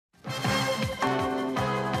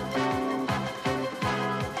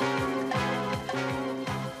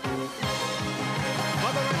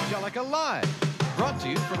Live, brought to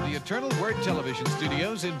you from the Eternal Word Television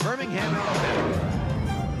Studios in Birmingham, Alabama.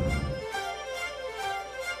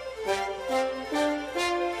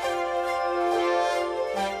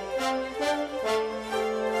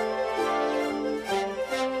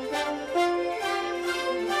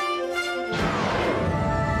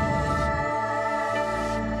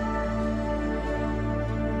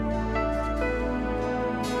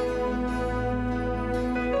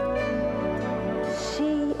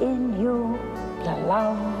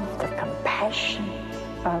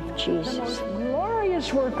 Of Jesus. The most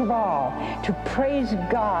glorious work of all, to praise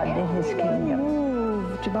God in His kingdom.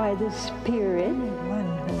 Moved by the Spirit, one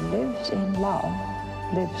who lives in love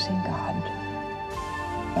lives in God,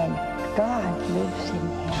 and God lives in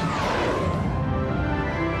him.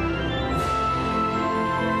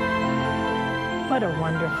 What a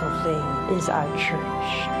wonderful thing is our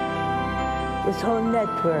church. This whole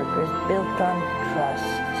network is built on trust.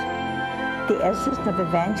 The essence of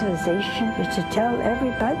evangelization is to tell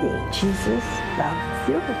everybody Jesus loves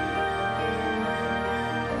you.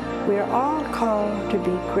 We're all called to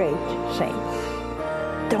be great saints.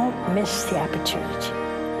 Don't miss the opportunity.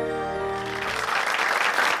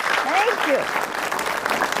 Thank you.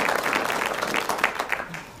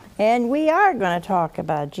 And we are going to talk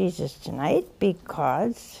about Jesus tonight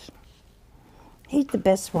because He's the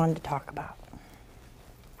best one to talk about.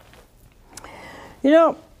 You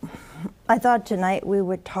know, I thought tonight we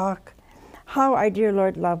would talk how our dear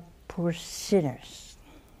Lord loved poor sinners.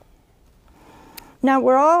 Now,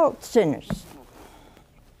 we're all sinners.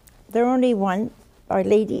 There are only one, Our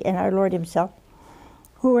Lady and our Lord Himself,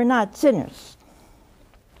 who are not sinners.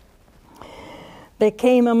 But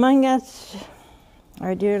came among us.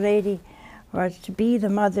 Our dear Lady was to be the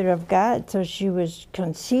Mother of God, so she was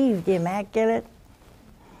conceived immaculate.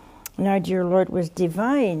 And our dear Lord was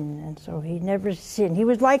divine, and so He never sinned. He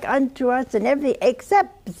was like unto us in everything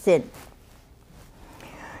except sin.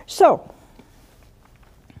 So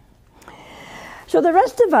the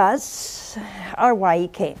rest of us are why He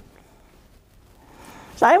came.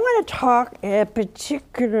 So I want to talk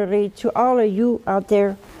particularly to all of you out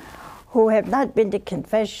there who have not been to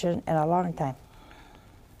confession in a long time.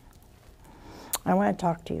 I want to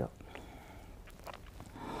talk to you.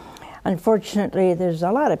 Unfortunately, there's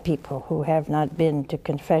a lot of people who have not been to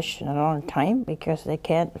confession in a long time because they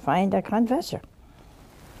can't find a confessor.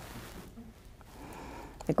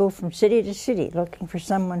 They go from city to city looking for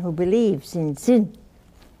someone who believes in sin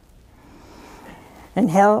and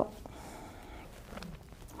hell.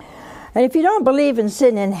 And if you don't believe in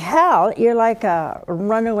sin and hell, you're like a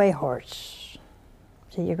runaway horse.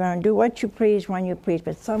 So you're going to do what you please when you please,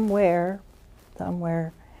 but somewhere,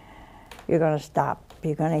 you're going to stop.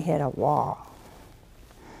 You're going to hit a wall,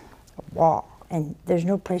 and there's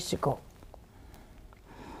no place to go.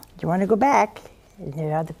 You want to go back, and there's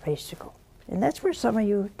another place to go. And that's where some of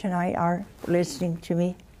you tonight are listening to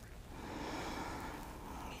me.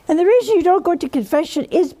 And the reason you don't go to confession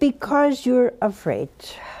is because you're afraid.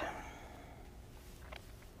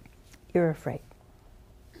 You're afraid.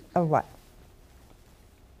 Of what?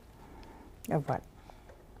 Of what?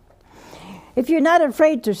 If you're not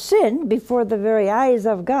afraid to sin before the very eyes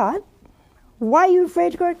of God, why are you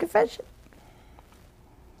afraid to go to confession?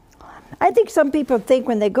 I think some people think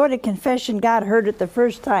when they go to confession, God heard it the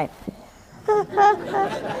first time.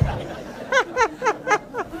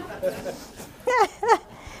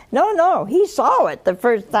 No, He saw it the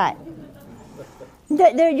first time.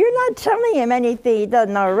 You're not telling Him anything He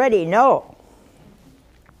doesn't already know.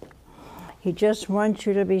 He just wants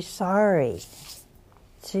you to be sorry.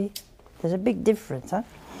 See? There's a big difference, huh?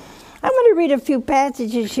 I'm going to read a few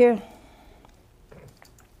passages here.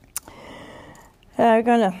 I'm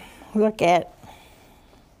going to look at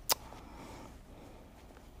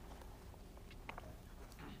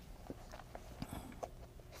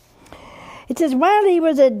it says, while He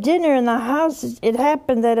was at dinner in the house, it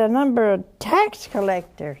happened that a number of tax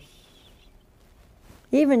collectors,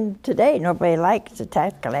 even today, nobody likes a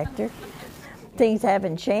tax collector. Things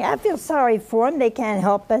haven't changed. I feel sorry for them. They can't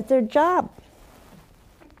help but their job.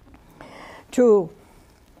 Let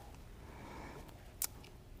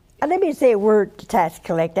me say a word to tax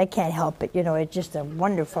collect. I can't help it. You know, it's just a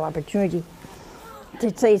wonderful opportunity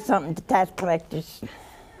to say something to tax collectors.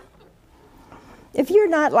 If you're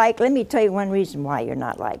not liked, let me tell you one reason why you're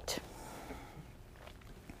not liked.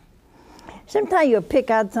 Sometimes you'll pick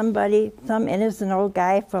out somebody, some innocent old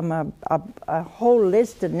guy from a whole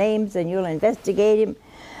list of names, and you'll investigate him,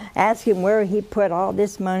 ask him where he put all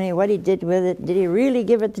this money, what he did with it, did he really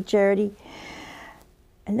give it to charity?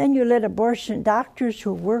 And then you let abortion doctors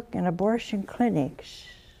who work in abortion clinics,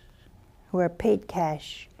 who are paid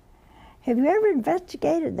cash, Have you ever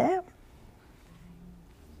investigated that?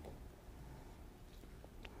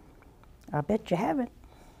 I'll bet you haven't.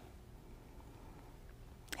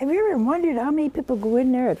 Have you ever wondered how many people go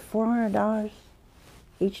in there at $400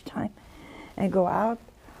 each time and go out?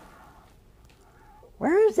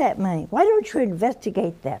 Where is that money? Why don't you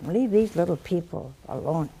investigate that and leave these little people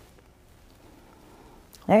alone?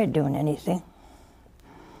 They ain't doing anything.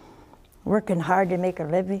 Working hard to make a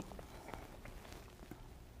living.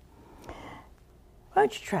 Why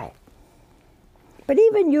don't you try it? But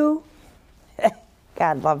even you,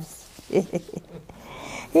 God loves you.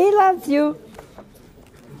 He loves you.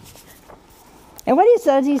 And what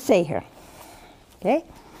does he say here? Okay?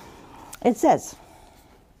 It says,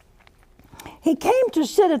 he came to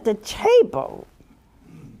sit at the table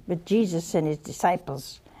with Jesus and his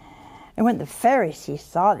disciples. And when the Pharisees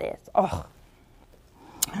saw this,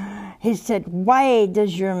 he said, why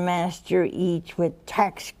does your master eat with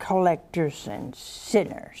tax collectors and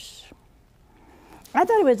sinners? I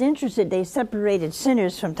thought it was interesting they separated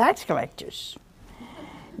sinners from tax collectors.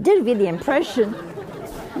 Did give you the impression.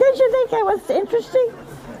 Did you think that was interesting?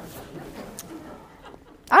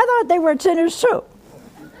 I thought they were sinners too.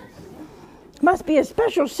 Must be a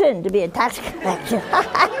special sin to be a tax collector.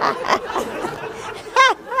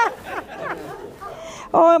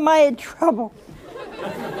 Oh, am I in trouble?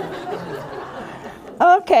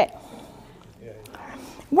 Okay.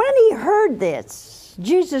 When he heard this,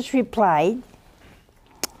 Jesus replied,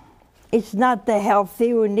 it's not the healthy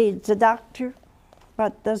who needs a doctor,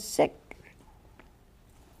 but the sick.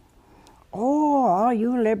 Oh, all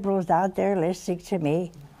you liberals out there listening to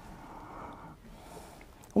me.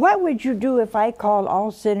 What would you do if I called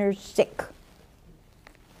all sinners sick?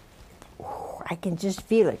 Oh, I can just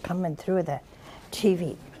feel it coming through the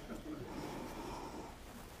TV.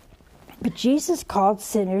 But Jesus called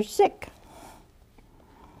sinners sick.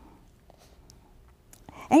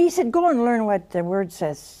 And he said, go and learn what the word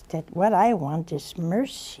says, that what I want is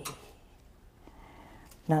mercy,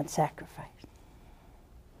 not sacrifice.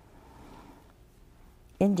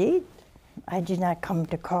 Indeed, I did not come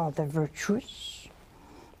to call the virtuous,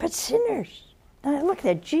 but sinners. Now look at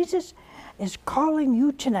that. Jesus is calling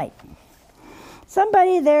you tonight.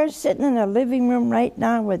 Somebody there sitting in a living room right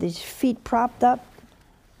now with his feet propped up,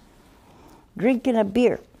 drinking a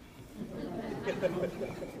beer.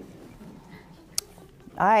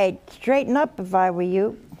 I'd straighten up if I were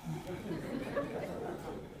you.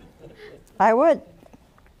 I would.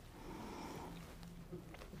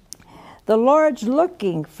 The Lord's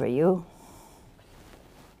looking for you.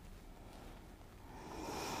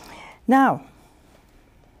 Now,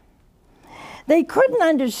 they couldn't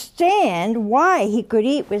understand why he could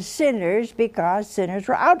eat with sinners because sinners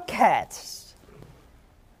were outcasts.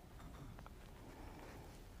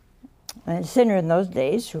 And a sinner in those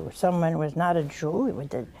days, who someone was not a Jew, he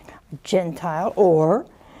was a Gentile, or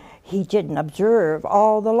he didn't observe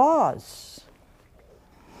all the laws.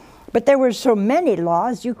 But there were so many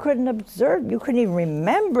laws you couldn't observe, you couldn't even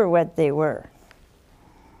remember what they were.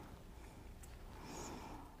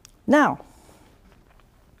 Now,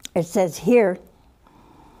 it says here,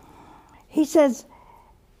 he says,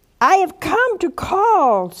 I have come to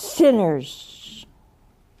call sinners.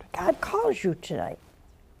 God calls you tonight.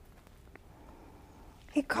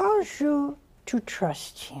 He calls you to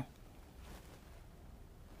trust him,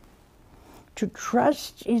 to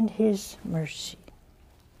trust in his mercy.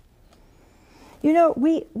 You know,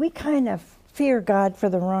 we kind of fear God for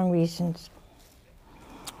the wrong reasons.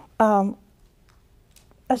 A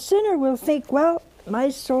sinner will think, well, my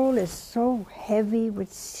soul is so heavy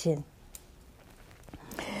with sin.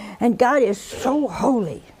 And God is so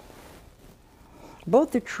holy.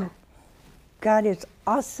 Both are true. God is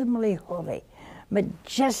awesomely holy,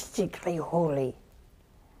 majestically holy.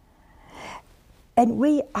 And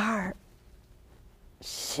we are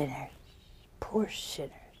sinners, poor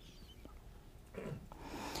sinners.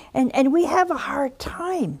 And we have a hard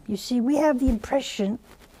time. You see, we have the impression,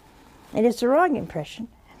 and it's the wrong impression,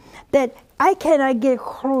 that I cannot get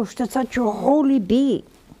close to such a holy being.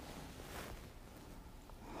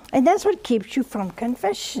 And that's what keeps you from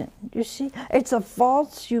confession, you see. It's a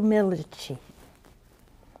false humility.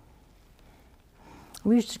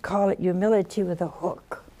 We used to call it humility with a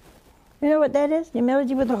hook. You know what that is?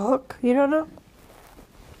 Humility with a hook? You don't know?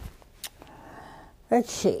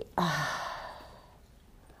 Let's see.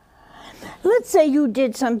 Let's say you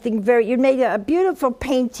did something you made a beautiful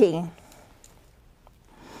painting,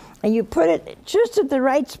 and you put it just at the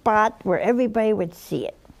right spot where everybody would see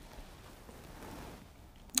it.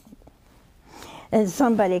 And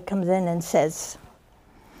somebody comes in and says,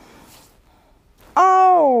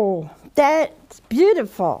 oh, that's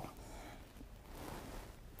beautiful.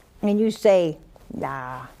 and you say,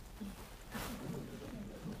 nah,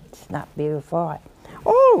 it's not beautiful.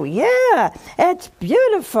 Oh, yeah, it's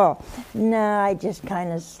beautiful. No, I just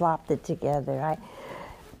kind of slopped it together.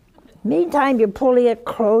 Meantime, you're pulling it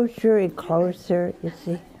closer and closer, you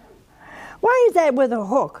see. Why is that with a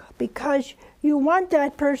hook? Because you want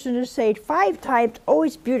that person to say it 5 times, oh,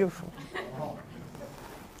 it's beautiful.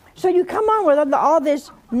 So you come on with all this,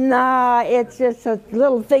 nah, it's just a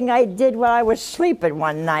little thing I did while I was sleeping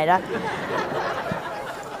one night.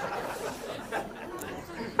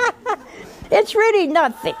 It's really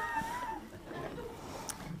nothing.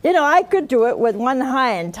 You know, I could do it with one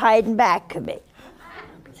hand tied back of me.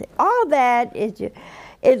 See, all that is,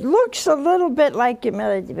 it looks a little bit like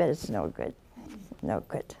humility, but it's no good. No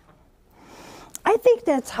good. I think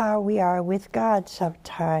that's how we are with God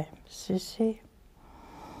sometimes, you see.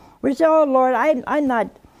 We say, oh, Lord, I'm not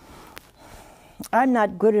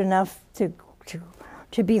good enough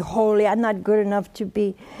to be holy. I'm not good enough to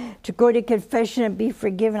go to confession and be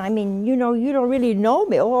forgiven. I mean, you know, you don't really know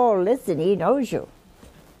me. Oh, listen, he knows you.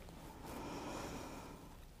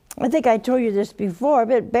 I think I told you this before,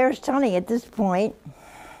 but it bears telling at this point.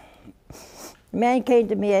 A man came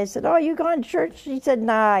to me, I said, oh, you going to church? He said,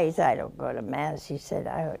 nah. He said, I don't go to Mass. He said,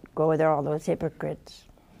 I would go with all those hypocrites.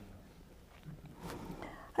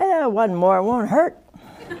 I said, one more won't hurt.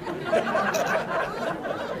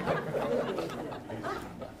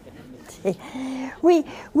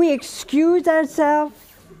 We excuse ourselves,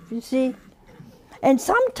 you see. And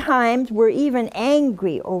sometimes we're even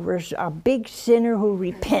angry over a big sinner who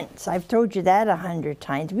repents. I've told you that 100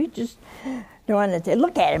 times. We just don't want to say,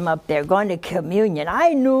 look at him up there going to communion.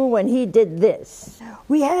 I knew when he did this.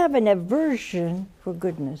 We have an aversion for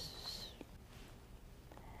goodness.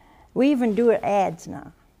 We even do it ads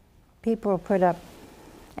now. People put up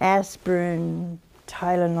aspirin,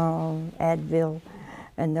 Tylenol, Advil,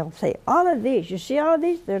 and they'll say, all of these, you see all of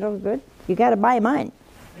these? They're no good. You got to buy mine.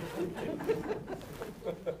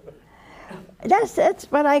 That's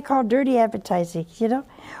what I call dirty advertising, you know.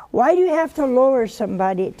 Why do you have to lower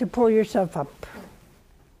somebody to pull yourself up?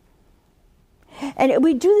 And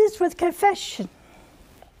we do this with confession.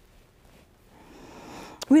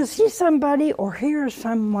 We'll see somebody or hear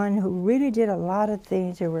someone who really did a lot of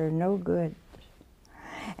things that were no good.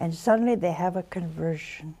 And suddenly they have a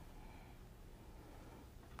conversion.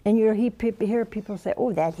 And you hear people say,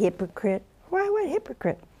 oh, that hypocrite. Why, what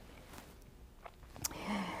hypocrite?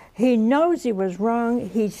 He knows he was wrong.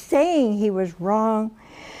 He's saying he was wrong.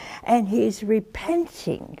 And he's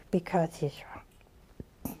repenting because he's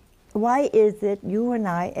wrong. Why is it you and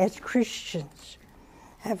I, as Christians,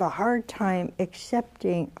 have a hard time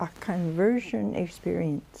accepting a conversion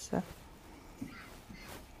experience?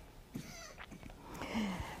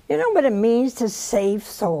 You know what it means to save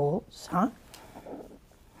souls, huh?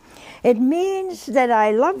 It means that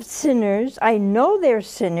I love sinners. I know they're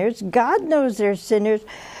sinners. God knows they're sinners.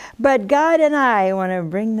 But God and I want to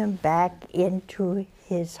bring them back into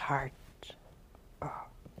His heart. Oh.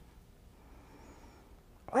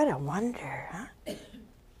 What a wonder, huh?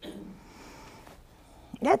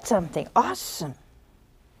 That's something awesome.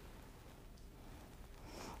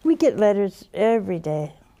 We get letters every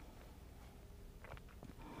day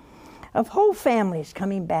of whole families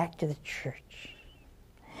coming back to the church.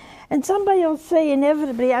 And somebody will say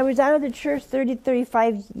inevitably, I was out of the church 30,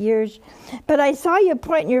 35 years, but I saw you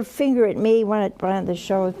pointing your finger at me one of the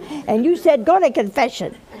shows, and you said, go to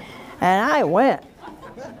confession. And I went.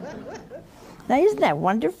 Now, isn't that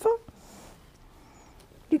wonderful?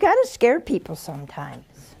 You got to scare people sometimes.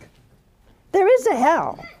 There is a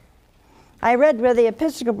hell. I read where the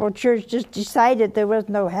Episcopal Church just decided there was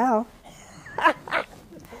no hell.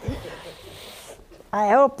 I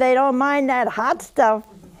hope they don't mind that hot stuff.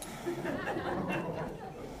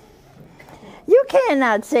 You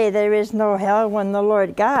cannot say there is no hell when the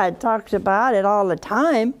Lord God talks about it all the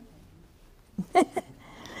time.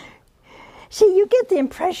 See, you get the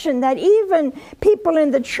impression that even people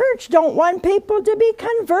in the church don't want people to be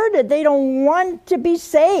converted. They don't want to be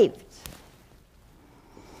saved.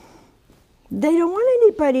 They don't want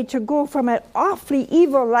anybody to go from an awfully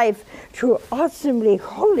evil life to an awesomely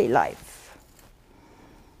holy life.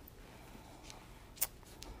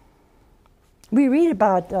 We read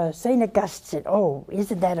about St. Augustine. Oh,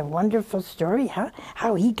 isn't that a wonderful story, huh?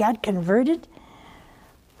 How he got converted?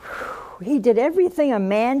 He did everything a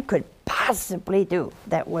man could possibly do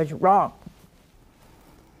that was wrong.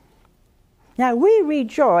 Now, we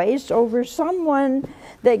rejoice over someone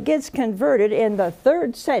that gets converted in the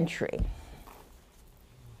 3rd century.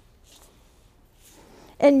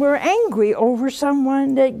 And we're angry over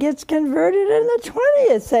someone that gets converted in the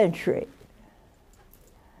 20th century.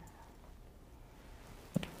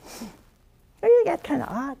 You got kind of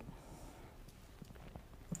odd.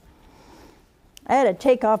 I had a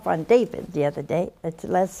takeoff on David the other day. It's a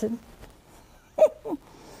lesson.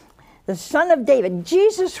 The son of David.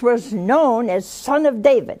 Jesus was known as son of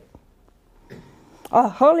David. A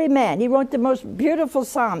holy man. He wrote the most beautiful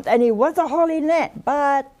psalms. And he was a holy man.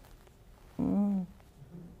 But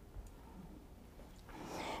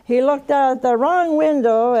he looked out the wrong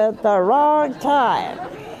window at the wrong time.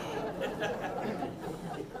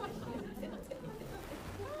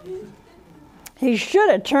 He should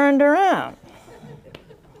have turned around.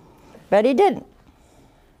 But he didn't.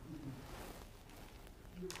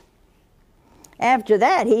 After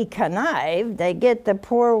that, he connived to get the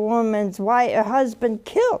poor woman's husband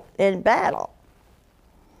killed in battle.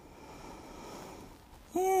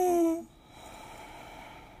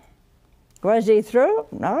 Was he through?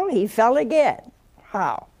 No, he fell again.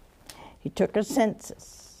 How? He took a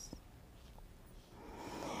census.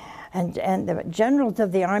 And the generals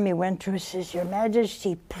of the army went to him and says, Your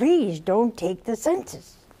Majesty, please don't take the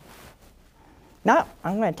census. No,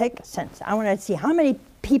 I'm going to take a census. I want to see how many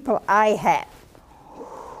people I have.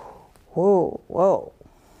 Whoa, whoa.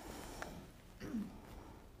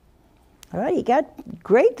 Well, he got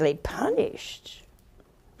greatly punished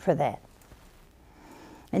for that.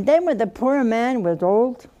 And then when the poor man was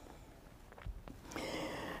old,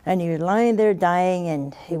 and he was lying there dying,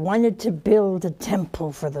 and he wanted to build a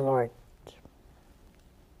temple for the Lord.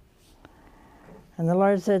 And the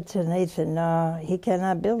Lord said to Nathan, no, he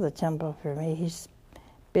cannot build a temple for me. He's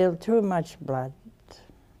spilled too much blood.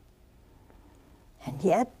 And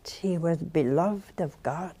yet he was beloved of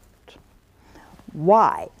God.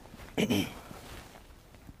 Why?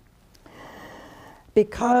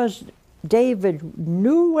 Because David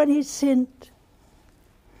knew when he sinned.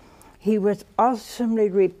 He was awesomely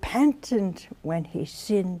repentant when he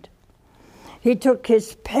sinned. He took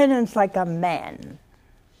his penance like a man,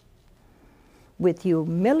 with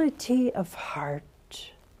humility of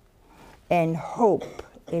heart and hope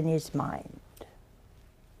in his mind.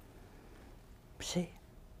 See?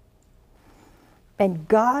 And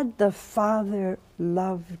God the Father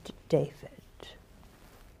loved David.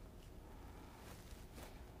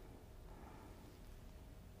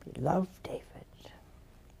 He loved David.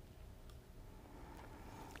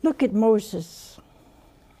 Look at Moses.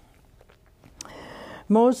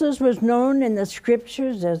 Moses was known in the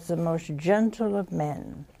scriptures as the most gentle of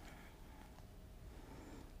men.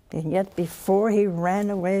 And yet before he ran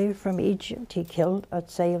away from Egypt, he killed a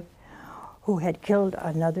sailor who had killed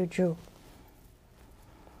another Jew.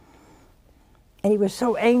 And he was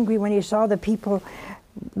so angry when he saw the people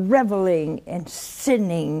reveling and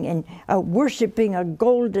sinning and worshiping a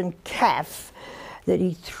golden calf that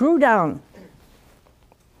he threw down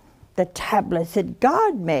the tablets that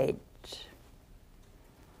God made.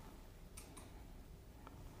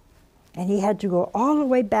 And he had to go all the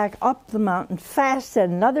way back up the mountain, fast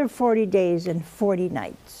another 40 days and 40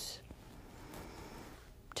 nights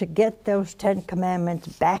to get those 10 commandments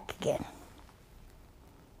back again.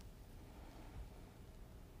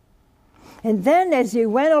 And then as he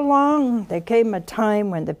went along, there came a time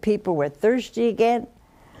when the people were thirsty again.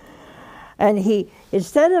 And he,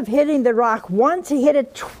 instead of hitting the rock once, he hit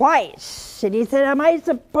it twice. And he said, am I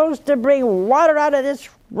supposed to bring water out of this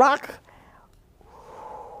rock?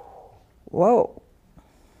 Whoa.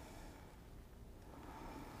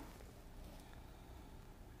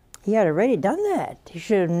 He had already done that. He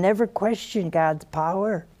should have never questioned God's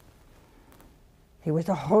power. He was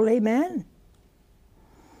a holy man.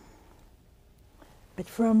 But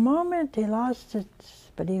for a moment he lost it.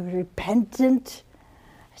 But he was repentant,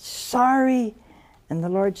 sorry. And the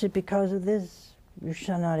Lord said, because of this, you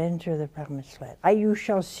shall not enter the promised land. You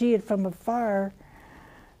shall see it from afar,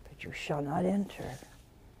 but you shall not enter.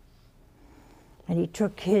 And he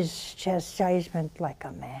took his chastisement like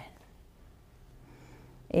a man,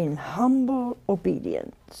 in humble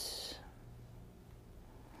obedience.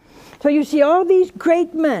 So you see, all these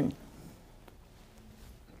great men,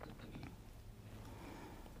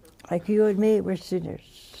 like you and me, were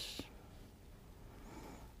sinners,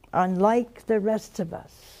 unlike the rest of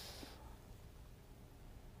us.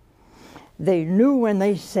 They knew when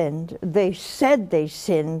they sinned, they said they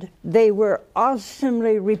sinned, they were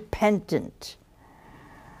awesomely repentant,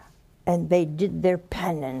 and they did their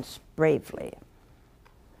penance bravely.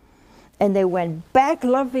 And they went back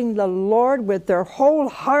loving the Lord with their whole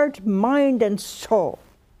heart, mind, and soul.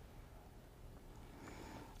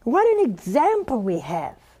 What an example we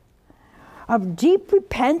have of deep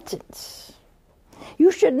repentance.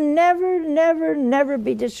 You should never, never, never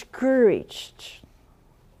be discouraged.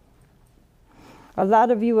 A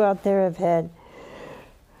lot of you out there have had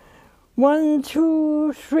 1,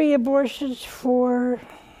 2, 3 abortions, 4.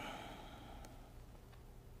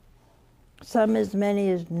 Some as many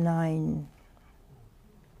as 9.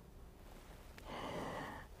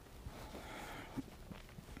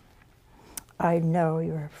 I know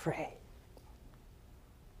you're afraid.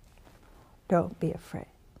 Don't be afraid.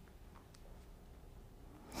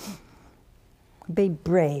 Be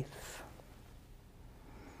brave.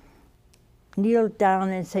 Kneel down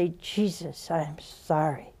and say, Jesus, I'm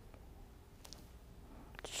sorry.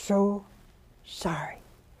 So sorry.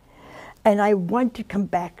 And I want to come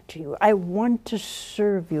back to you. I want to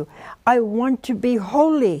serve you. I want to be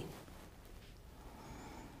holy.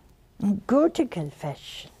 And go to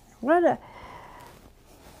confession. You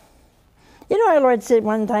know, our Lord said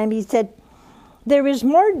one time, he said, there is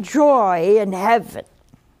more joy in heaven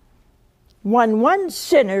when one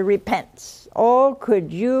sinner repents. Oh,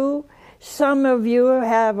 could you, some of you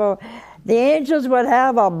the angels would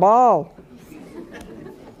have a ball.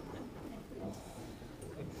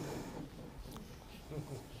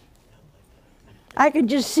 I could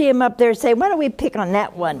just see him up there say, why don't we pick on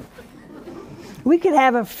that one? We could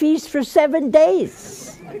have a feast for 7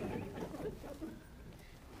 days.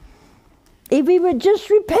 If we would just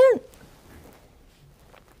repent.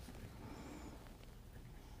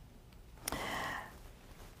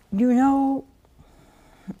 You know,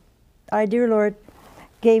 our dear Lord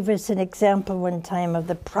gave us an example one time of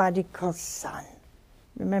the prodigal son.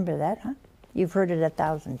 Remember that, huh? You've heard it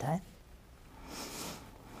 1,000 times.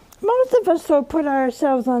 Most of us, though, put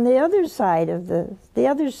ourselves on the other side of the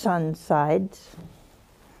other son's side,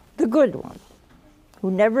 the good one,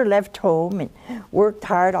 who never left home and worked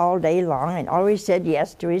hard all day long and always said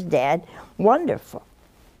yes to his dad. Wonderful.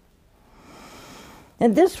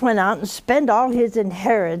 And this went out and spent all his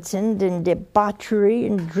inheritance in debauchery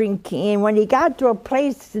and drinking. And when he got to a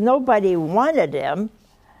place nobody wanted him,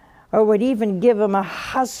 or would even give him a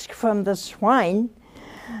husk from the swine,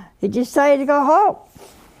 he decided to go home.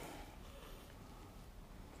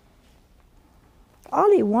 All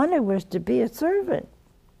he wanted was to be a servant.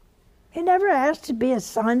 He never asked to be a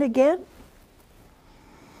son again.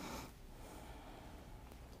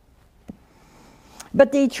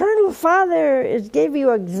 But the Eternal Father gave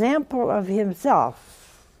you an example of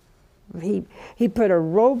himself. He put a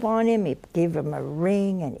robe on him, he gave him a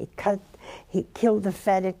ring, and he killed the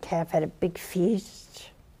fatted calf, had a big feast.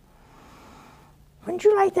 Wouldn't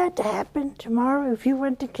you like that to happen tomorrow if you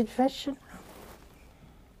went to confession?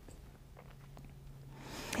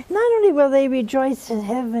 Not only will they rejoice in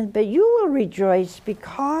heaven, but you will rejoice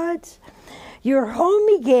because you're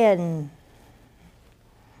home again.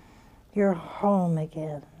 You're home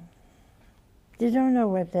again. You don't know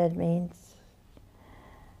what that means.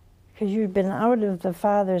 Because you've been out of the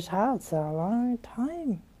Father's house a long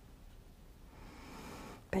time.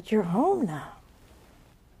 But you're home now.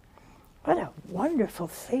 What a wonderful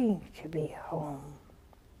thing to be home.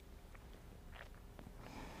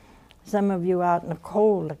 Some of you out in the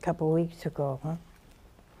cold a couple of weeks ago, huh?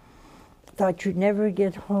 Thought you'd never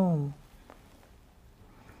get home.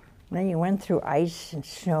 Then you went through ice and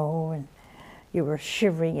snow and you were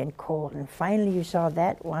shivering and cold, and finally you saw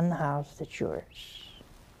that one house that's yours.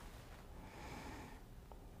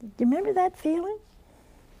 Do you remember that feeling?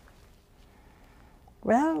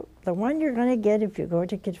 Well, the one you're going to get if you go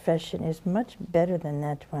to confession is much better than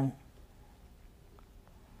that one.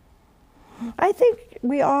 I think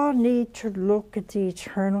we all need to look at the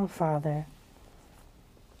Eternal Father.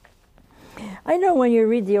 I know when you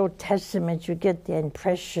read the Old Testament, you get the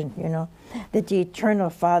impression, that the Eternal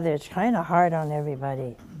Father is kind of hard on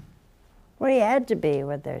everybody. Well, he had to be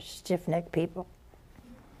with their stiff-necked people.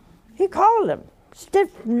 He called them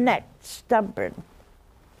stiff-necked, stubborn.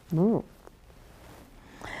 Ooh.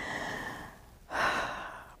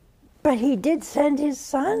 But he did send his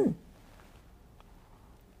son.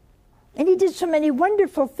 And he did so many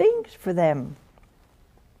wonderful things for them.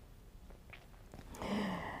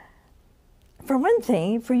 For one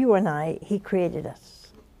thing, for you and I, he created us.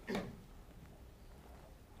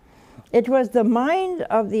 It was the mind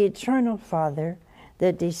of the Eternal Father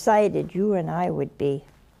that decided you and I would be.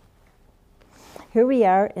 Here we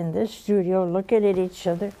are in this studio, looking at each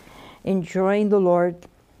other, enjoying the Lord.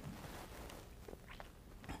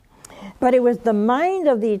 But it was the mind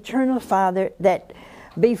of the Eternal Father that,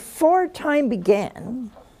 before time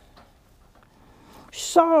began,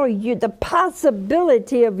 saw you the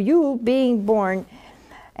possibility of you being born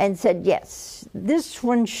and said, yes, this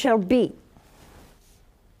one shall be.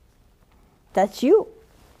 That's you.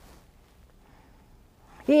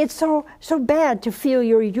 It's so bad to feel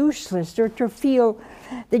you're useless, or to feel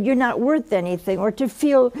that you're not worth anything, or to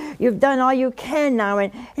feel you've done all you can now,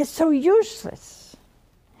 and it's so useless.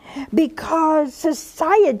 Because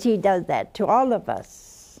society does that to all of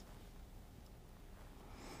us.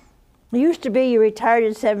 It used to be you retired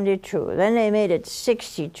at 72, then they made it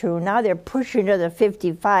 62, now they're pushing to the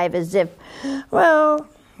 55 as if, well,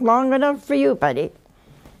 long enough for you, buddy.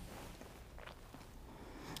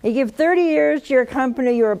 You give 30 years to your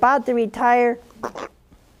company, you're about to retire.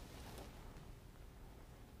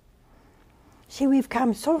 See, we've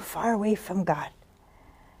come so far away from God.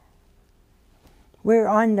 We're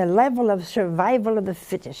on the level of survival of the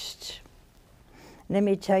fittest. Let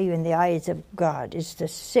me tell you, in the eyes of God, it's the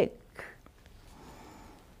sick,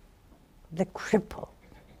 the crippled,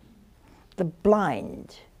 the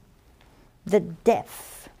blind, the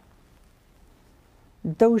deaf,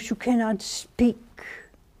 those who cannot speak,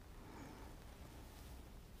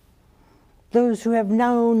 those who have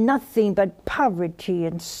known nothing but poverty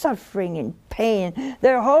and suffering and pain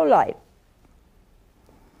their whole life.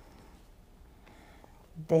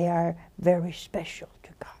 They are very special to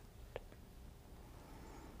God.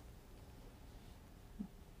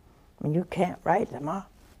 And you can't write them off.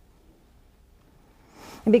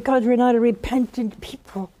 And because we're not a repentant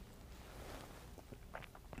people,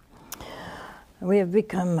 we have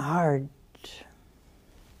become hard.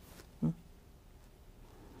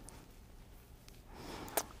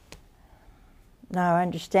 Now I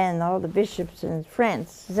understand all the bishops in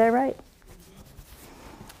France, is that right?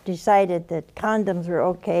 Decided that condoms were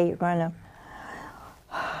okay.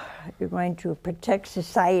 You're going to protect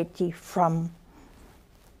society from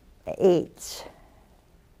AIDS.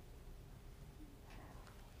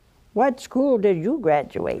 What school did you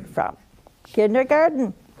graduate from?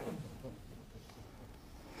 Kindergarten.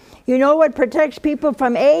 You know what protects people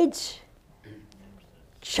from AIDS?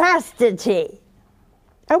 Chastity.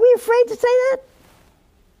 Are we afraid to say that?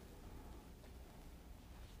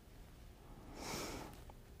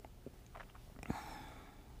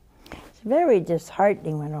 It's very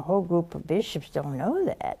disheartening when a whole group of bishops don't know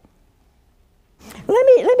that.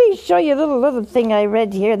 Let me show you a little thing I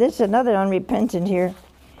read here. This is another unrepentant here.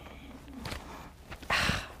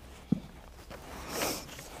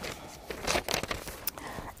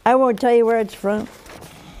 I won't tell you where it's from.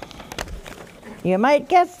 You might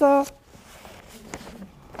guess though.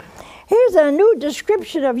 Here's a new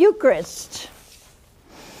description of Eucharist.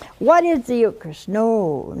 What is the Eucharist?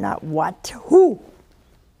 No, not what. Who?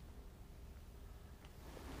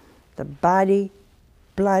 The body,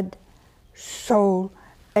 blood, soul,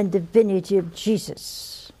 and divinity of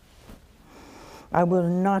Jesus. I will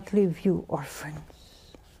not leave you orphans.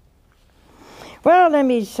 Well, let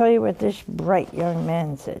me show you what this bright young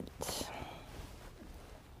man said.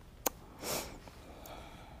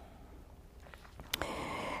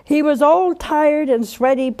 He was old, tired, and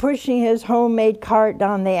sweaty, pushing his homemade cart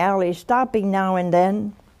down the alley, stopping now and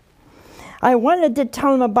then. I wanted to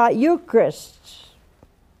tell him about Eucharist,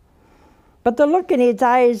 but the look in his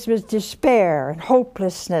eyes was despair and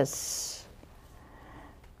hopelessness.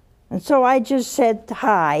 And so I just said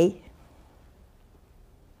hi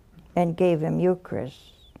and gave him Eucharist.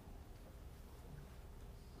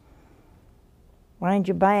 Why didn't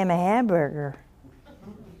you buy him a hamburger?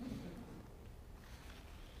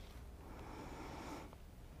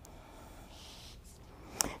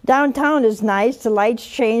 Downtown is nice. The lights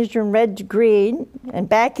changed from red to green and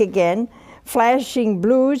back again, flashing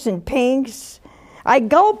blues and pinks. I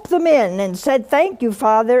gulped them in and said, "Thank you,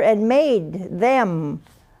 Father," and made them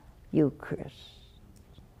Eucharist.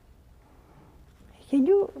 Can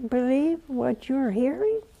you believe what you're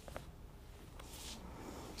hearing?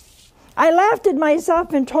 I laughed at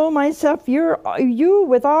myself and told myself, you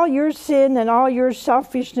with all your sin and all your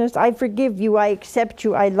selfishness, I forgive you, I accept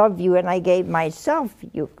you, I love you, and I gave myself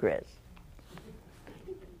Eucharist.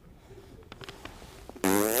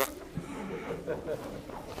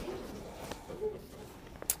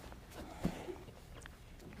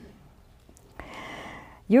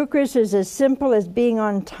 Eucharist is as simple as being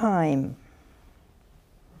on time,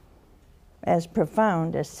 as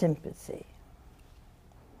profound as sympathy.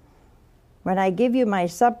 When I give you my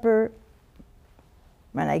supper,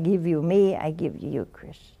 when I give you me, I give you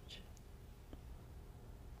Eucharist.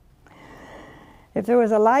 If there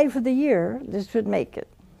was a lie for the year, this would make it.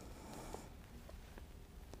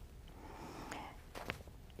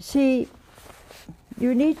 See,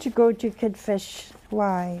 you need to go to confession.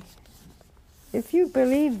 Why? If you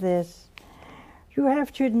believe this, you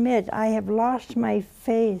have to admit, I have lost my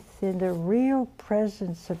faith in the real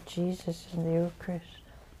presence of Jesus in the Eucharist.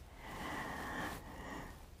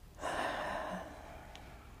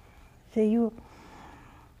 See,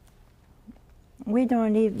 we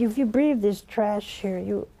don't even, if you breathe this trash here,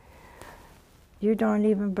 you don't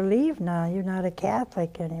even believe now. You're not a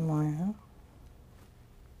Catholic anymore, huh?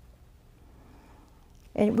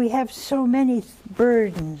 And we have so many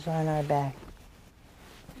burdens on our back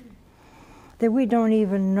that we don't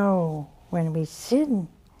even know when we sin.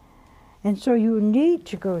 And so you need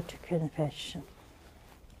to go to confession.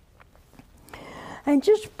 And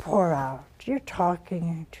just pour out. You're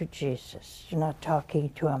talking to Jesus. You're not talking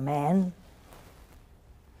to a man.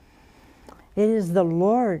 It is the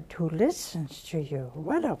Lord who listens to you.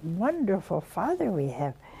 What a wonderful Father we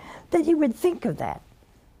have, that He would think of that.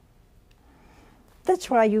 That's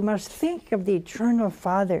why you must think of the Eternal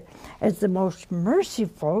Father as the most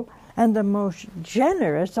merciful and the most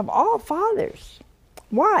generous of all fathers.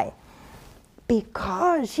 Why?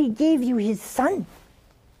 Because He gave you His Son.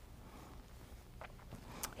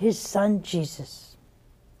 His Son, Jesus.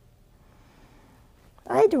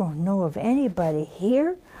 I don't know of anybody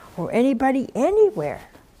here or anybody anywhere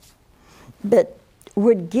that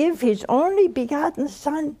would give His only begotten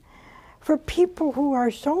Son for people who are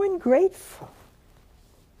so ungrateful.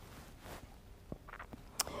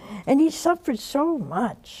 And He suffered so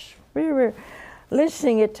much. We were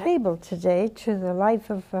listening at table today to the life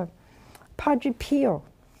of Padre Pio.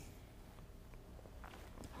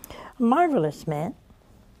 A marvelous man.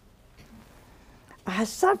 Has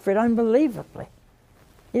suffered unbelievably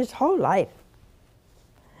his whole life.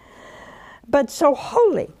 But so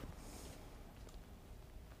holy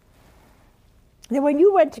that when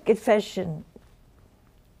you went to confession,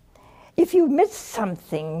 if you missed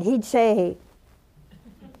something, he'd say,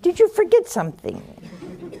 "Did you forget something?"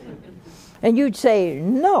 And you'd say,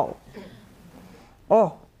 "No."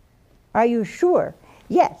 "Oh, are you sure?"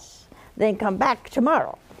 "Yes." "Then come back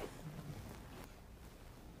tomorrow."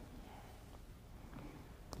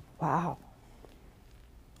 Wow.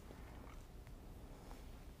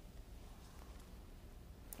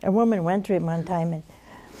 A woman went to him one time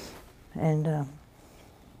and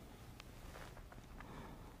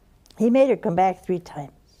he made her come back 3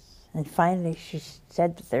 times. And finally she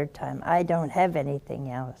said the 3rd time, "I don't have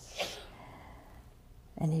anything else."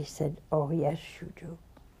 And he said, "Oh, yes, you do."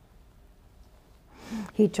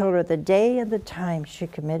 He told her the day and the time she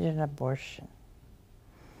committed an abortion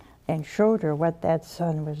and showed her what that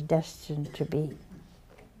son was destined to be.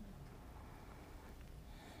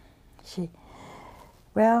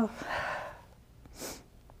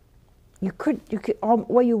 You could,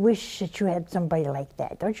 well, you wish that you had somebody like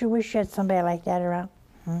that. Don't you wish you had somebody like that around?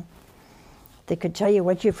 They could tell you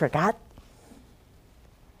what you forgot?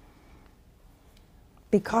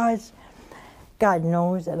 Because God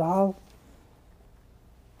knows it all.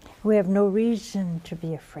 We have no reason to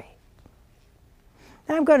be afraid.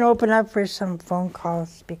 Now I'm going to open up for some phone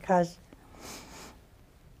calls because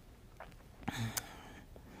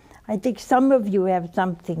I think some of you have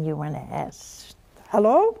something you want to ask.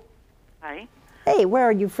 Hello? Hi. Hey, where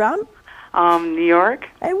are you from? New York.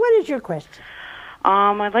 And what is your question?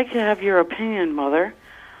 I'd like to have your opinion, Mother.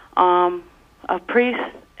 A priest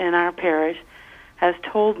in our parish has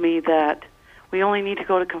told me that we only need to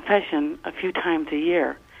go to confession a few times a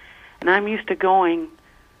year. And I'm used to going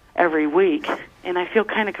every week, and I feel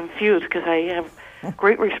kind of confused because I have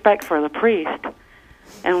great respect for the priest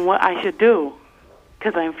and what I should do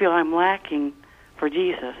because I feel I'm lacking for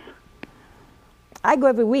Jesus. I go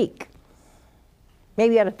every week.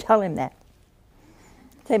 Maybe you ought to tell him that.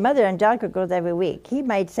 Say, Mother Angelica goes every week. He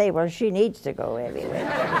might say, well, she needs to go every week.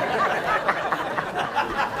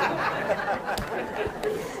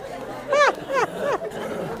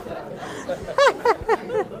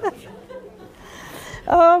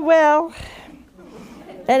 Oh, well,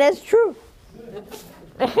 and that's true.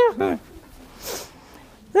 Let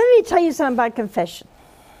me tell you something about confession.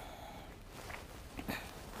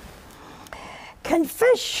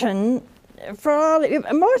 Confession,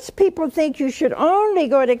 most people think you should only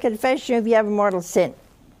go to confession if you have a mortal sin.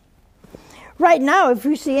 Right now, if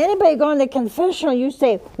you see anybody going to confessional, you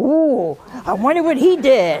say, "Ooh, I wonder what he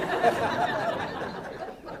did."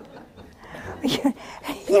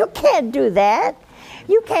 You can't do that.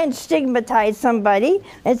 You can't stigmatize somebody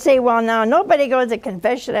and say, well, now nobody goes to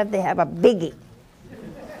confession if they have a biggie.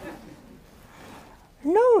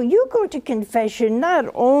 No, you go to confession not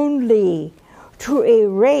only to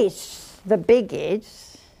erase the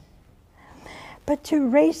biggies, but to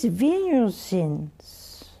erase venial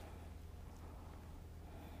sins.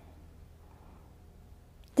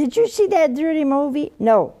 Did you see that dirty movie?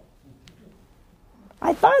 No.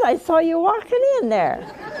 I thought I saw you walking in there.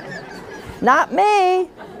 Not me.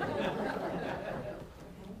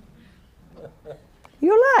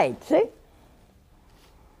 You light, see?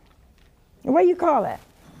 What do you call that?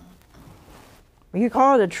 You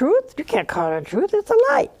call it the truth? You can't call it the truth. It's a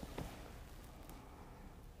light.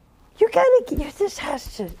 This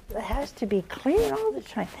has to be clean all the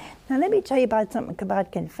time. Now let me tell you about something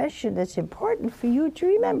about confession that's important for you to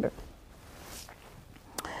remember.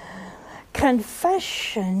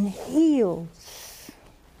 Confession heals.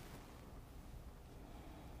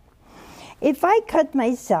 If I cut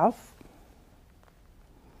myself,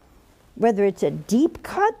 whether it's a deep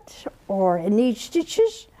cut or it needs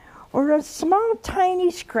stitches or a small tiny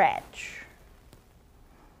scratch,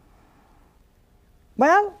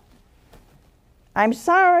 well, I'm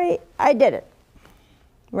sorry I did it,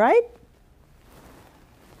 right?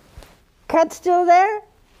 Cut still there,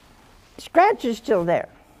 scratch is still there.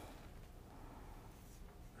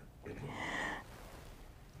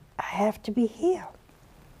 I have to be healed.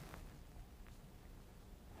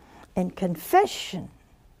 And confession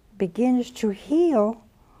begins to heal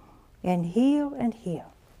and heal and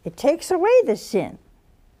heal. It takes away the sin.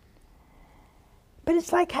 But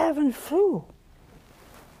it's like having flu.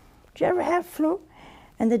 Did you ever have flu?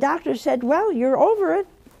 And the doctor said, well, you're over it.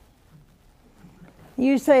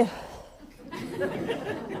 You say,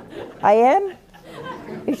 I am?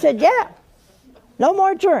 He said, yeah, no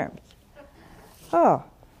more germs. Oh,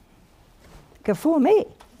 could fool me.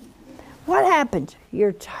 What happened?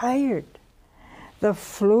 You're tired. The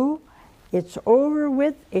flu, it's over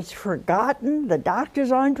with, it's forgotten, the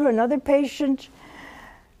doctor's on to another patient.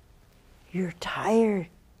 You're tired.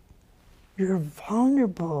 You're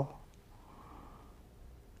vulnerable.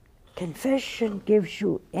 Confession gives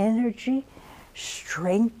you energy,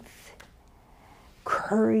 strength,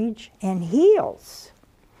 courage, and heals.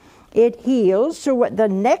 It heals so what the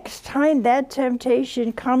next time that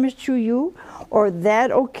temptation comes to you or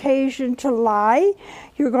that occasion to lie,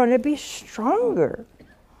 you're going to be stronger.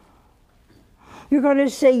 You're going to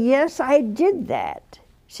say, yes, I did that.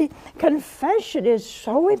 See, confession is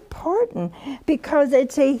so important because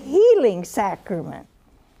it's a healing sacrament.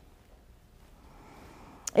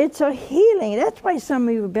 It's a healing. That's why some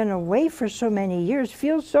of you have been away for so many years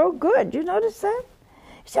feel so good. You notice that?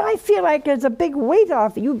 See, I feel like there's a big weight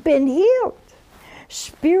off. You've been healed.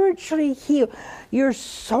 Spiritually healed. Your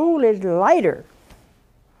soul is lighter.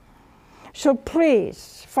 So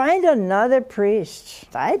please, find another priest.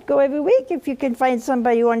 I'd go every week if you can find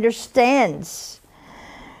somebody who understands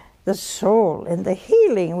the soul and the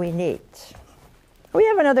healing we need. We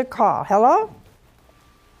have another call. Hello?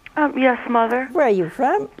 Yes, Mother. Where are you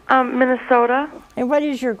from? Minnesota. And what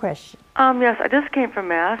is your question? Yes, I just came from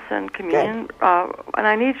Mass and Communion, and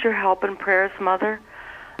I need your help and prayers, Mother.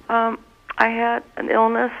 I had an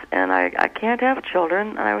illness, and I can't have children,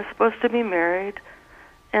 and I was supposed to be married,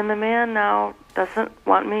 and the man now doesn't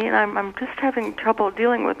want me, and I'm just having trouble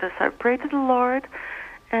dealing with this. I've prayed to the Lord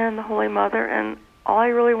and the Holy Mother, and all I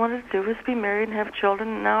really wanted to do was be married and have children,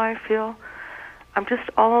 and now I feel I'm just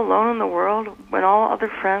all alone in the world when all other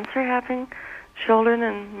friends are having children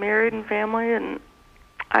and married and family, and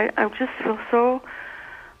I just feel so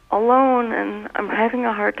alone, and I'm having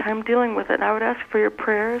a hard time dealing with it. And I would ask for your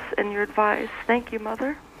prayers and your advice. Thank you,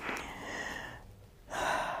 Mother.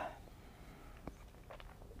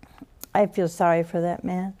 I feel sorry for that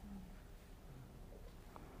man.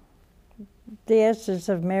 The essence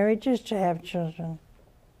of marriage is to have children.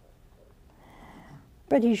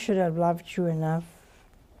 But he should have loved you enough.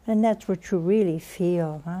 And that's what you really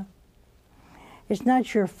feel, huh? It's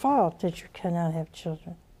not your fault that you cannot have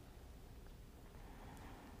children.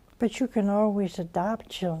 But you can always adopt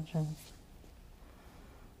children.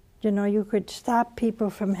 You know, you could stop people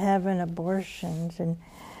from having abortions,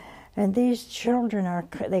 and these children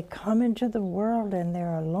they come into the world and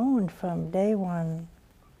they're alone from day one.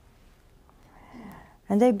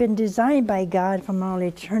 And they've been designed by God from all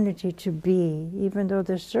eternity to be, even though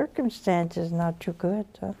the circumstance is not too good.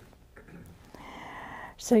 Huh?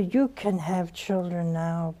 So you can have children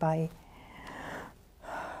now by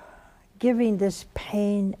giving this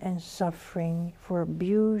pain and suffering for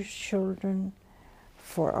abused children,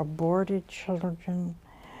 for aborted children,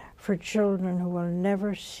 for children who will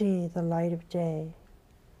never see the light of day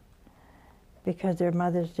because their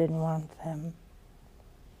mothers didn't want them.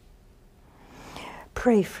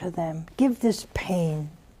 Pray for them. Give this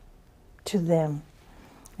pain to them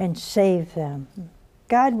and save them.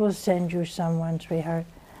 God will send you someone, sweetheart,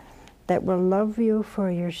 that will love you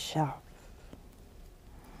for yourself.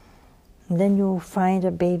 And then you'll find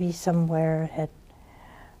a baby somewhere that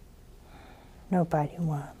nobody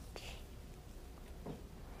wants.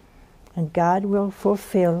 And God will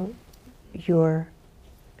fulfill your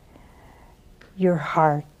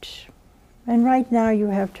heart And right now you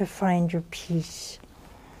have to find your peace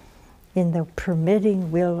in the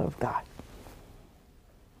permitting will of God.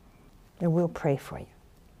 And we'll pray for you.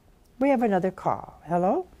 We have another call.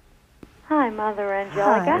 Hello? Hi, Mother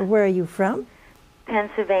Angelica. Hi. Where are you from?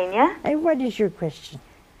 Pennsylvania. And what is your question?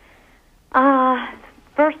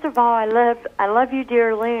 First of all, I love you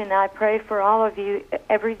dearly, and I pray for all of you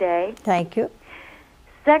every day. Thank you.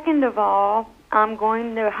 Second of all, I'm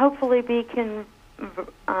going to hopefully be confirmed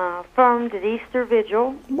at Easter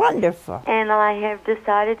Vigil. Wonderful. And I have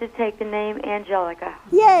decided to take the name Angelica.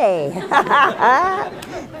 Yay!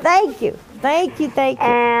 Thank you. Thank you, thank you.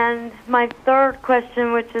 And my third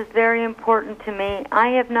question, which is very important to me, I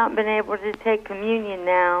have not been able to take communion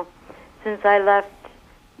now since I left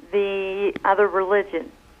the other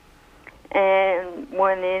religion and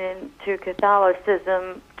went into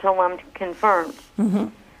Catholicism till I'm confirmed. Mm-hmm.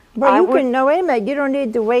 Well, wait a minute, you don't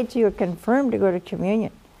need to wait till you're confirmed to go to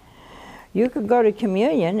communion. You could go to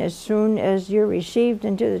communion as soon as you're received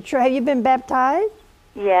into the church. Have you been baptized?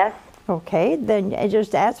 Yes. Okay, then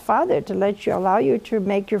just ask Father to allow you to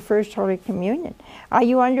make your first Holy Communion. Are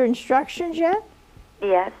you under instructions yet?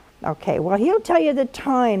 Yes. Okay, well, he'll tell you the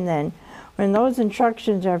time then. When those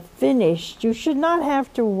instructions are finished, you should not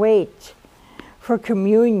have to wait for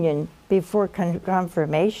communion before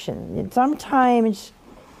confirmation. And sometimes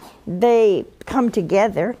they come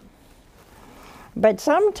together, but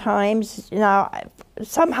sometimes,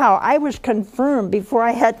 somehow I was confirmed before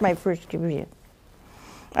I had my first communion.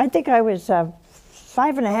 I think I was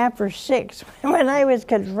 5.5 or 6 when I was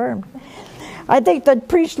confirmed. I think the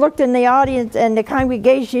priest looked in the audience and the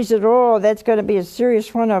congregation, he said, "Oh, that's going to be a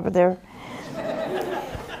serious one over there.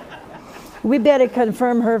 We better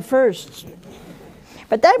confirm her first."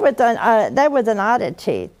 But that was an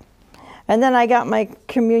oddity. And then I got my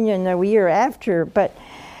communion a year after. But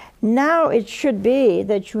now it should be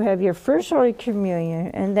that you have your first Holy Communion,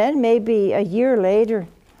 and then maybe a year later,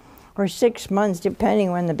 or 6 months,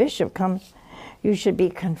 depending when the bishop comes, you should be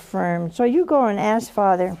confirmed. So you go and ask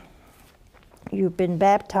Father. You've been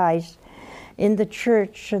baptized in the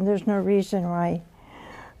church, and there's no reason why,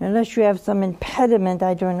 unless you have some impediment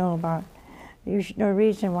I don't know about, there's no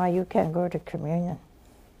reason why you can't go to communion.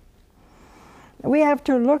 We have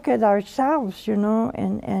to look at ourselves,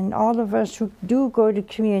 and all of us who do go to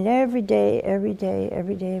communion every day.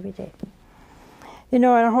 In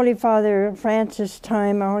our Holy Father Francis'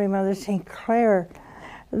 time, our Holy Mother St. Clare,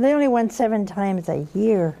 they only went 7 times a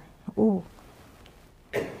year. Ooh.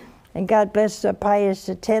 And God bless Pius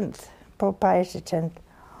X, Pope Pius X,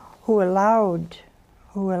 who allowed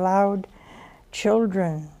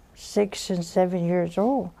children 6 and 7 years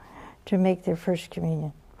old to make their first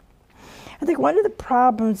communion. I think one of the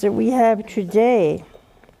problems that we have today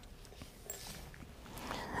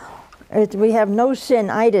is we have no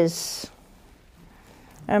sin-itis.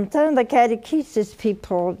 I'm telling the catechesis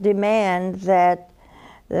people demand that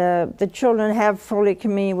the children have Holy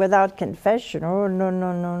Communion without confession. Oh,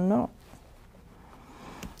 no.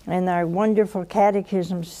 And our wonderful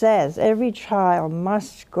catechism says every child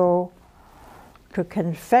must go to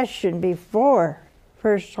confession before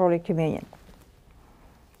First Holy Communion.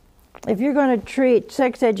 If you're going to treat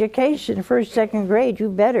sex education, 1st, 2nd grade, you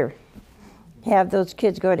better have those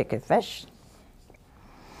kids go to confession.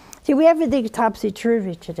 See, we have everything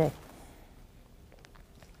topsy-turvy today.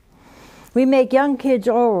 We make young kids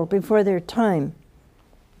old before their time.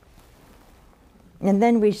 And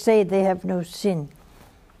then we say they have no sin.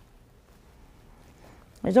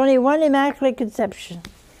 There's only one Immaculate Conception.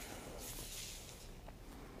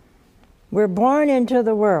 We're born into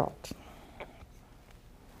the world.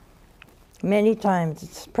 Many times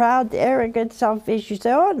it's proud, arrogant, selfish. You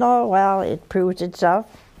say, "Oh no, well, it proves itself."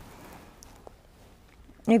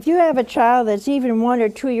 If you have a child that's even 1 or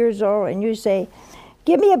 2 years old and you say,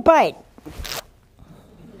 "Give me a bite,"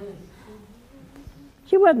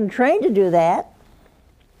 she wasn't trained to do that.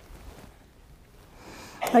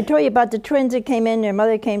 I told you about the twins that came in. Their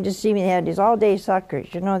mother came to see me. They had these all-day suckers,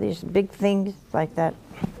 these big things like that.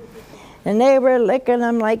 And they were licking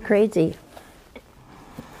them like crazy.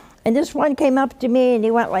 And this one came up to me and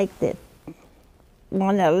he went like this.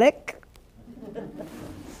 "Want a lick?"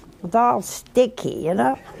 It was all sticky, And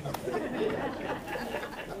I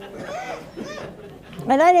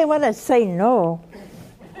didn't want to say no.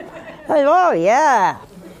 I said, "Oh, yeah.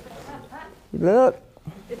 Look."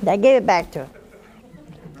 I gave it back to him.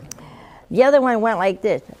 The other one went like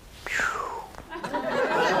this.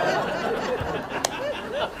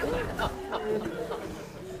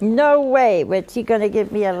 No way was he going to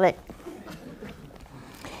give me a lick.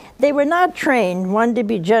 They were not trained, one to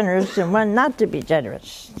be generous and one not to be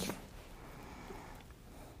generous.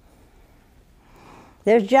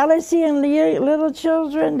 There's jealousy in little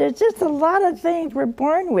children. There's just a lot of things we're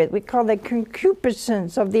born with. We call that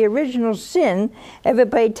concupiscence of the original sin.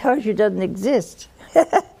 Everybody tells you doesn't exist.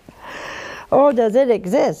 Oh, does it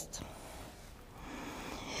exist?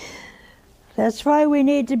 That's why we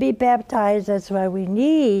need to be baptized. That's why we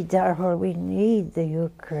need the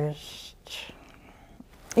Eucharist.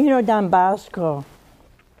 You know, Don Bosco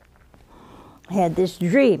had this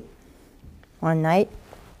dream one night.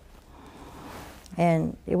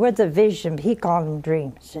 And it was a vision, he called them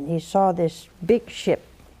dreams. And he saw this big ship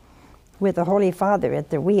with the Holy Father at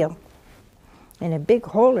the wheel and a big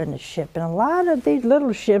hole in the ship. And a lot of these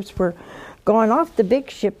little ships were going off the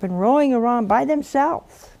big ship and rowing around by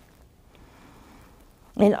themselves.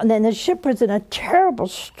 And then the ship was in a terrible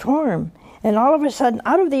storm. And all of a sudden,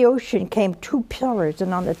 out of the ocean came two pillars.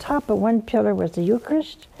 And on the top of one pillar was the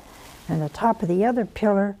Eucharist. And on the top of the other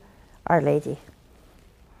pillar, Our Lady.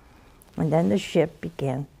 And then the ship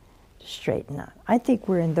began to straighten out. I think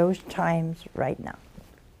we're in those times right now.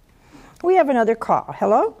 We have another call.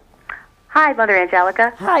 Hello? Hi, Mother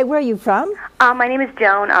Angelica. Hi, where are you from? My name is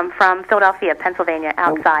Joan. I'm from Philadelphia, Pennsylvania,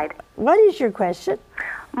 outside. What is your question?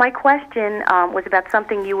 My question was about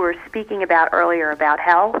something you were speaking about earlier about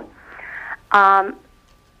hell. I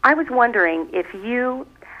was wondering if you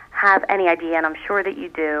have any idea, and I'm sure that you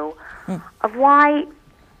do, of why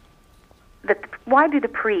do the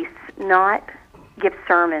priests not give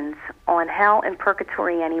sermons on hell and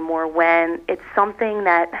purgatory anymore when it's something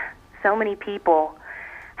that so many people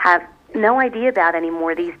have no idea about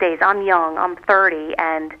anymore these days? I'm young, I'm 30,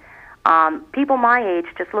 and people my age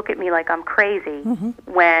just look at me like I'm crazy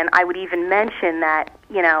when I would even mention that,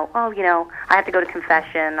 I have to go to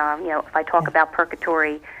confession. If I talk about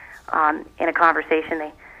purgatory in a conversation,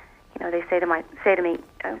 they say to me,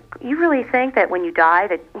 you really think that when you die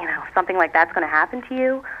that, something like that's going to happen to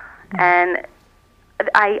you? And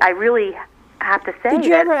I really have to say Did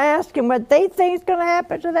you ever ask them what they think is going to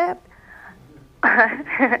happen to them?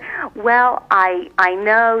 Well, I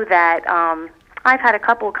know that I've had a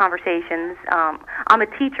couple of conversations. I'm a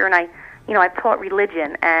teacher, and I've taught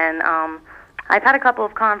religion, and I've had a couple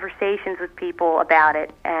of conversations with people about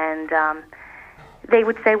it, and they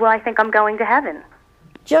would say, well, I think I'm going to heaven.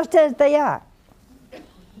 Just as they are.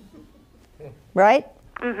 Right?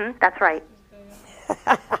 That's right.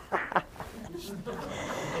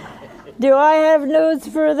 Do I have news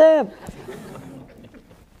for them?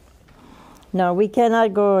 No, we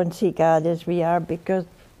cannot go and see God as we are because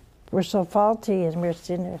we're so faulty and we're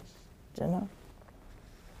sinners,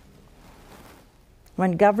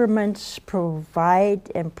 When governments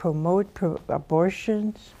provide and promote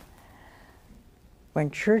abortions,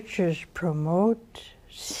 when churches promote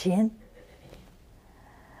sin,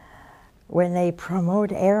 when they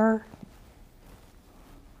promote error,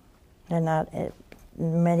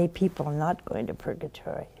 many people are not going to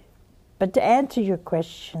purgatory. But to answer your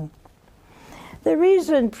question, the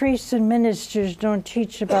reason priests and ministers don't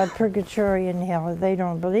teach about purgatory and hell, they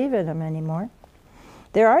don't believe in them anymore.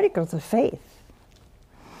 They're articles of faith.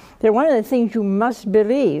 They're one of the things you must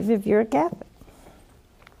believe if you're a Catholic.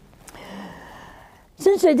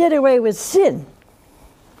 Since they did away with sin,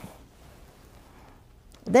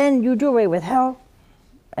 then you do away with hell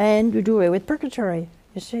and you do away with purgatory,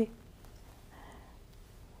 you see.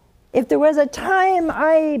 If there was a time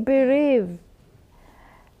I believe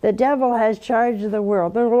the devil has charge of the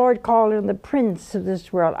world, the Lord called him the prince of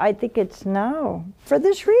this world, I think it's now, for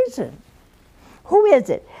this reason. Who is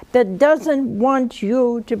it that doesn't want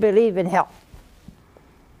you to believe in hell?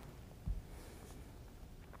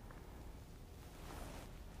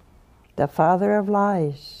 The father of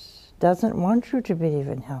lies doesn't want you to believe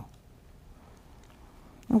in hell.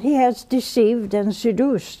 And he has deceived and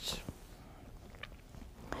seduced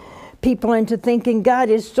people into thinking God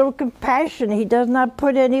is so compassionate, he does not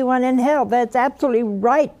put anyone in hell. That's absolutely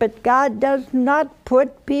right, but God does not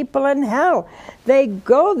put people in hell. They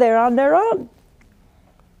go there on their own.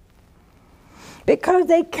 Because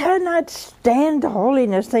they cannot stand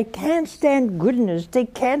holiness, they can't stand goodness, they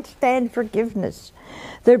can't stand forgiveness.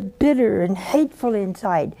 They're bitter and hateful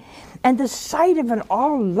inside. And the sight of an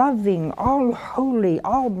all-loving, all-holy,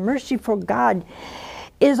 all-merciful God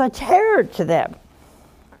is a terror to them.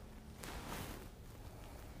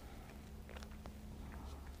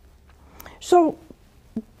 So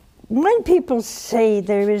when people say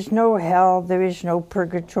there is no hell, there is no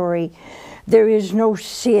purgatory, there is no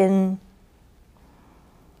sin,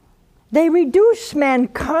 they reduce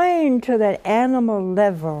mankind to that animal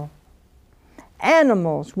level.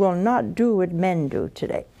 Animals will not do what men do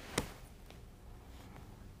today.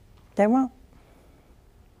 They won't.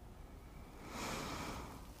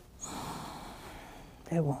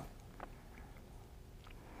 They won't.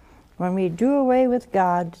 When we do away with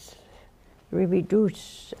God, we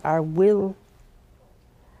reduce our will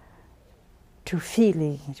to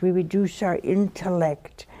feelings. We reduce our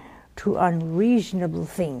intellect to unreasonable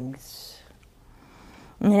things.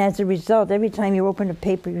 And as a result, every time you open a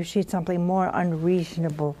paper, you see something more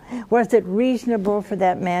unreasonable. Was it reasonable for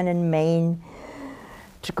that man in Maine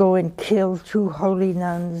to go and kill 2 holy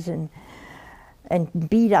nuns and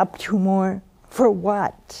beat up 2 more? For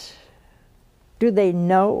what? Do they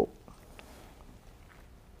know?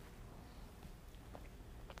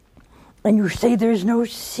 And you say there's no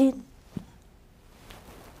sin.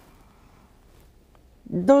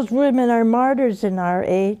 Those women are martyrs in our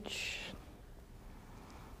age.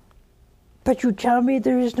 But you tell me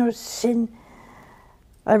there is no sin.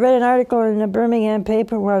 I read an article in the Birmingham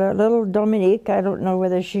paper where a little Dominique, I don't know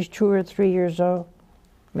whether she's 2 or 3 years old,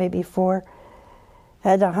 maybe 4,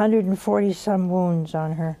 had 140 some wounds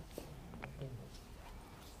on her.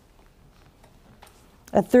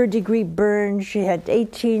 A 3rd-degree burn. She had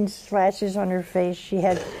 18 slashes on her face. She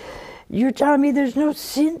had, you're telling me there's no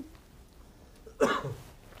sin?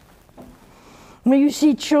 When you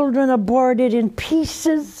see children aborted in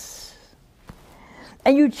pieces,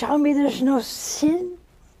 and you tell me there's no sin?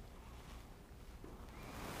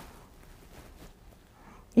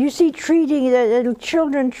 You see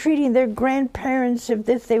children treating their grandparents as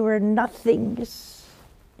if they were nothings,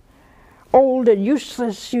 old and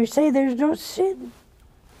useless. You say there's no sin.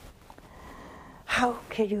 How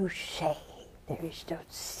can you say there is no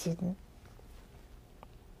sin?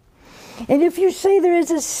 And if you say there is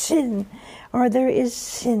a sin, or there is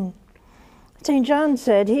sin, St. John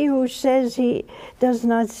said, he who says he does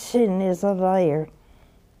not sin is a liar.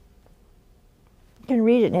 You can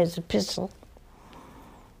read it in his epistle.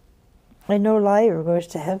 And no liar goes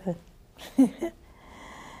to heaven.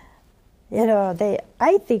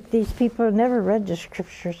 I think these people never read the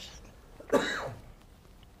scriptures.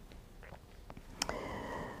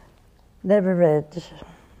 Never read.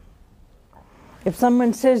 If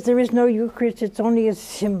someone says there is no Eucharist, it's only a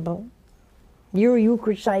symbol. You're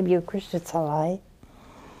Eucharist, I'm Eucharist, it's a lie.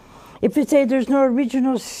 If they say there's no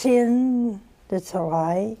original sin, that's a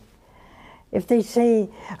lie. If they say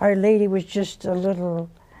Our Lady was just a little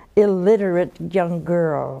illiterate young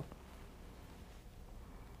girl,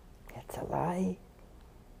 that's a lie.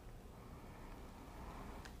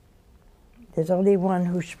 There's only one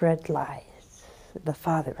who spread lies, the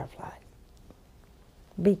father of lies.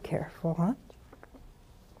 Be careful, huh?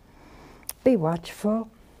 Be watchful.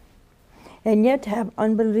 And yet have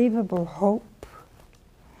unbelievable hope.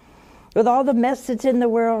 With all the mess that's in the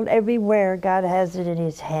world, everywhere, God has it in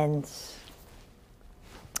his hands.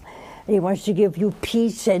 And he wants to give you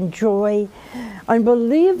peace and joy,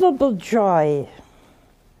 unbelievable joy,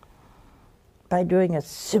 by doing a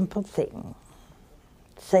simple thing.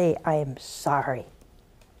 Say, I am sorry.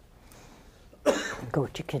 Go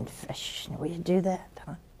to confession. Will you do that,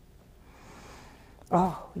 huh?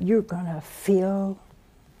 Oh, you're going to feel...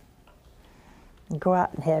 Go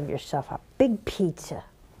out and have yourself a big pizza.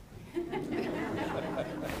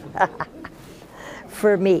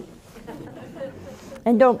 For me.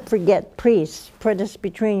 And don't forget, please, put us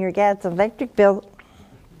between your gas and electric bill.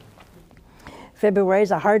 February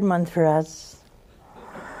is a hard month for us.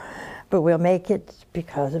 But we'll make it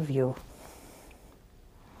because of you.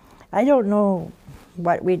 I don't know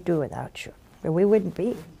what we'd do without you. But we wouldn't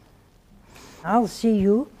be. I'll see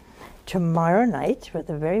you tomorrow night with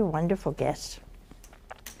a very wonderful guest.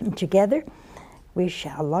 And together, we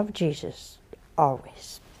shall love Jesus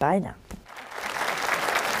always. Bye now.